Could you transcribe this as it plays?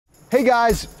Hey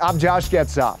guys, I'm Josh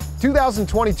Getzoff.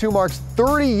 2022 marks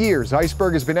 30 years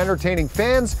Iceburgh has been entertaining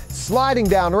fans, sliding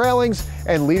down railings,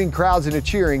 and leading crowds into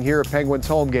cheering here at Penguins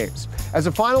home games. As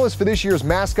a finalist for this year's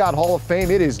Mascot Hall of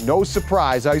Fame, it is no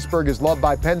surprise Iceburgh is loved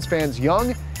by Pens fans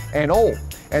young and old.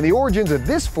 And the origins of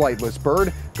this flightless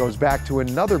bird goes back to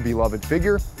another beloved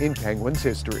figure in Penguins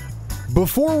history.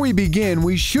 Before we begin,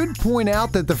 we should point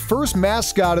out that the first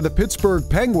mascot of the Pittsburgh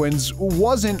Penguins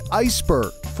wasn't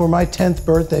Iceburgh. For my 10th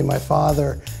birthday, my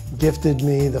father gifted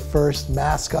me the first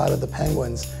mascot of the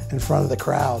Penguins in front of the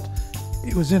crowd.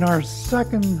 It was in our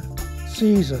second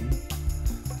season.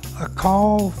 A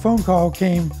phone call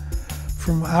came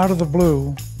from out of the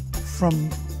blue from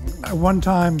a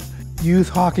one-time youth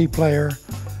hockey player,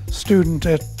 student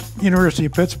at University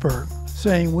of Pittsburgh,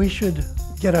 saying we should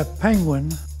get a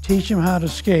penguin, teach him how to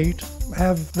skate,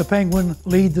 have the penguin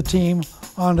lead the team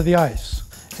onto the ice.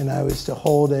 And I was to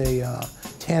hold a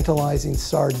tantalizing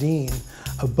sardine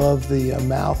above the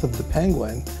mouth of the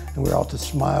penguin, and we were all to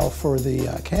smile for the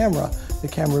camera. The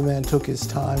cameraman took his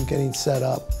time getting set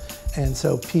up, and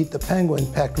so Pete the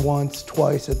penguin pecked once,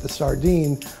 twice at the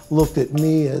sardine, looked at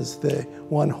me as the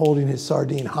one holding his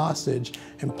sardine hostage,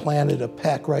 and planted a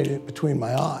peck right in between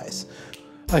my eyes.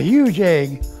 A huge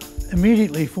egg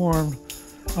immediately formed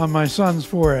on my son's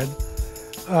forehead,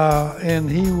 and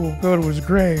he will go to his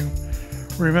grave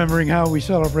remembering how we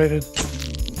celebrated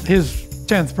his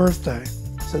 10th birthday.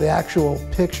 So the actual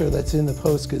picture that's in the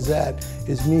Post-Gazette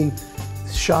is me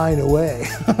shying away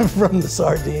from the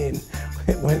sardine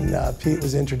when Pete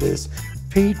was introduced.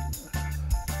 Pete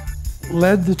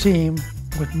led the team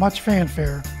with much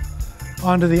fanfare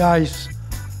onto the ice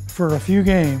for a few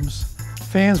games.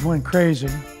 Fans went crazy.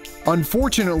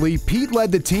 Unfortunately, Pete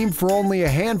led the team for only a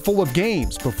handful of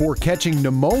games before catching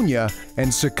pneumonia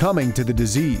and succumbing to the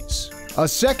disease. A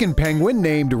second penguin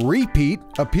named Repeat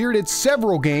appeared at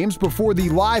several games before the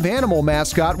live animal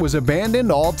mascot was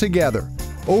abandoned altogether.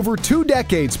 Over 2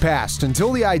 decades passed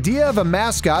until the idea of a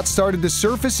mascot started to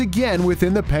surface again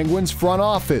within the Penguins front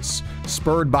office,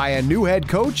 spurred by a new head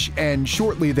coach and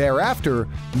shortly thereafter,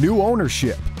 new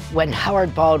ownership. When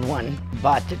Howard Baldwin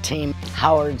bought the team,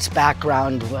 Howard's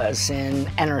background was in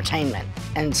entertainment,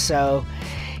 and so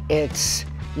it's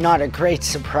not a great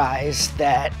surprise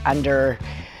that under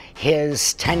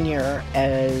his tenure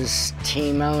as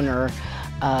team owner,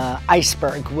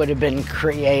 Iceburgh would have been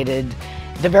created.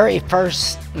 The very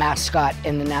first mascot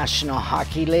in the National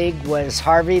Hockey League was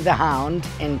Harvey the Hound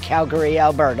in Calgary,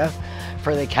 Alberta,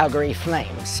 for the Calgary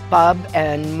Flames. Bob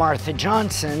and Martha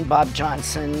Johnson, Bob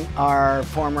Johnson, our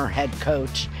former head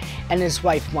coach, and his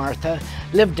wife Martha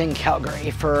lived in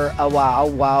Calgary for a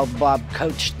while Bob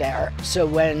coached there. So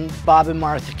when Bob and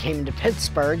Martha came to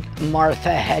Pittsburgh,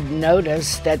 Martha had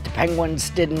noticed that the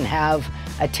Penguins didn't have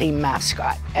a team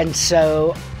mascot. And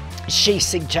so she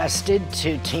suggested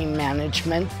to team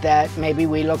management that maybe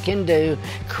we look into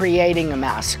creating a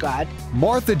mascot.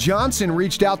 Martha Johnson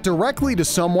reached out directly to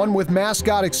someone with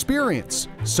mascot experience,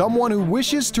 someone who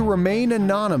wishes to remain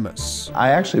anonymous.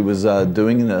 I actually was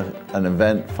doing an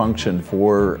event function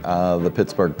for the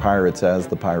Pittsburgh Pirates as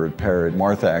the Pirate Parrot.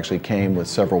 Martha actually came with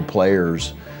several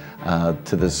players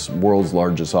to this world's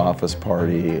largest office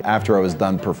party. After I was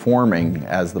done performing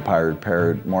as the Pirate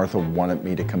Parrot, Martha wanted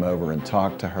me to come over and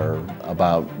talk to her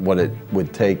about what it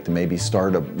would take to maybe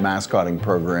start a mascotting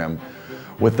program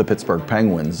with the Pittsburgh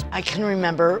Penguins. I can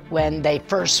remember when they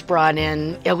first brought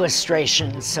in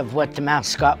illustrations of what the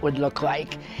mascot would look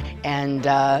like. And,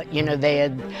 you know, they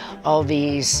had all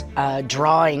these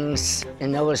drawings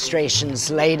and illustrations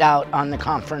laid out on the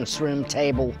conference room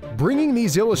table. Bringing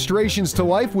these illustrations to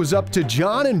life was up to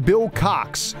John and Bill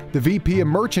Cox, the VP of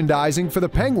merchandising for the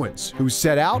Penguins, who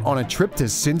set out on a trip to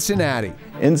Cincinnati.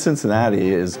 In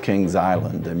Cincinnati is Kings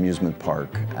Island amusement park,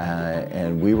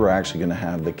 and we were actually going to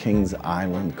have the Kings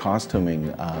Island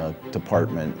costuming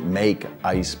department make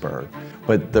Iceburgh.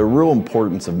 But the real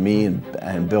importance of me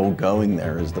and Bill going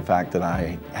there is the fact that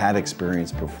I had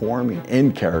experience performing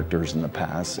in characters in the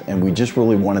past, and we just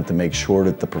really wanted to make sure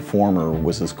that the performer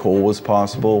was as cool as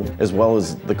possible, as well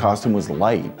as the costume was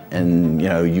light, and you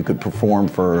know, you could perform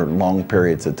for long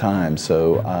periods of time.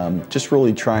 So just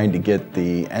really trying to get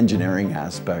the engineering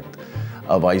aspect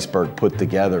of Iceburgh put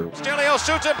together. Stilio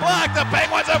shoots it blocked. The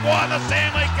Penguins have won the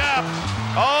Stanley Cup.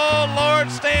 Oh, Lord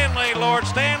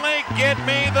Stanley, get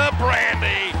me the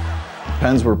brandy.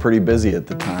 Pens were pretty busy at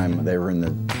the time. They were in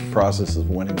the process of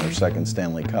winning their second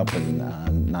Stanley Cup in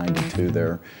 '92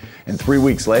 there. And 3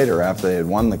 weeks later, after they had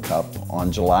won the Cup,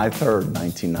 on July 3rd,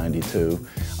 1992,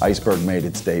 Iceburgh made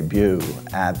its debut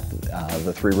at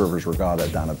the Three Rivers Regatta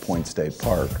down at Point State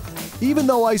Park. Even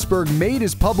though Iceburgh made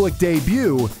his public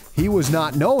debut, he was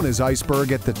not known as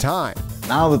Iceburgh at the time.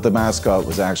 Now that the Mascot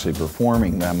was actually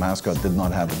performing, that Mascot did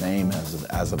not have a name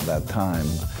as of that time.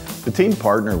 The team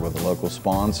partnered with a local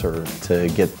sponsor to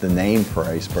get the name for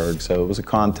Iceburgh, so it was a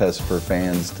contest for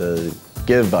fans to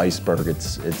give Iceburgh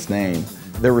its name.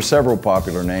 There were several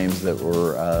popular names that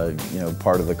were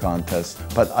part of the contest,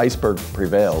 but Iceburgh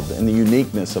prevailed. And the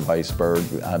uniqueness of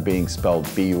Iceburgh being spelled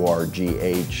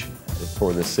B-U-R-G-H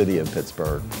for the city of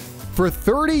Pittsburgh. For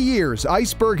 30 years,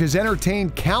 Iceburgh has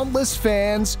entertained countless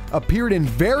fans, appeared in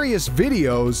various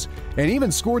videos, and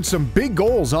even scored some big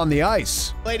goals on the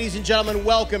ice. Ladies and gentlemen,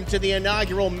 welcome to the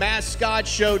inaugural Mascot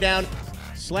Showdown.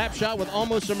 Slap shot with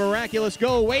almost a miraculous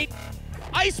goal. Wait,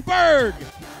 Iceburgh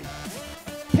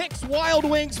picks Wild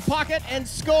Wings' pocket and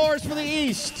scores for the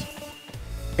East.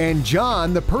 And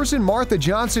John, the person Martha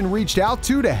Johnson reached out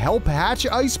to help hatch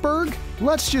Iceburgh,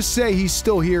 let's just say he's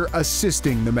still here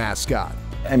assisting the Mascot.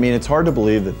 I mean, it's hard to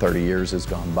believe that 30 years has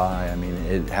gone by. I mean,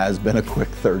 it has been a quick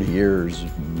 30 years.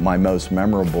 My most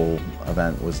memorable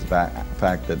event was the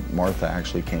fact that Martha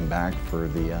actually came back for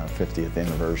the 50th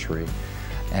anniversary.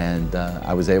 And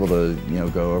I was able to,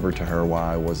 go over to her while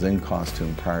I was in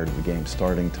costume prior to the game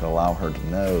starting to allow her to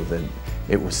know that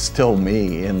it was still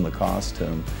me in the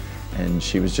costume. And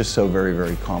she was just so very,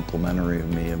 very complimentary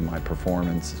of me and my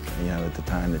performance, at the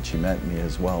time that she met me,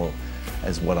 as well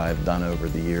as what I've done over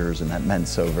the years, and that meant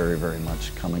so very, very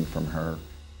much coming from her.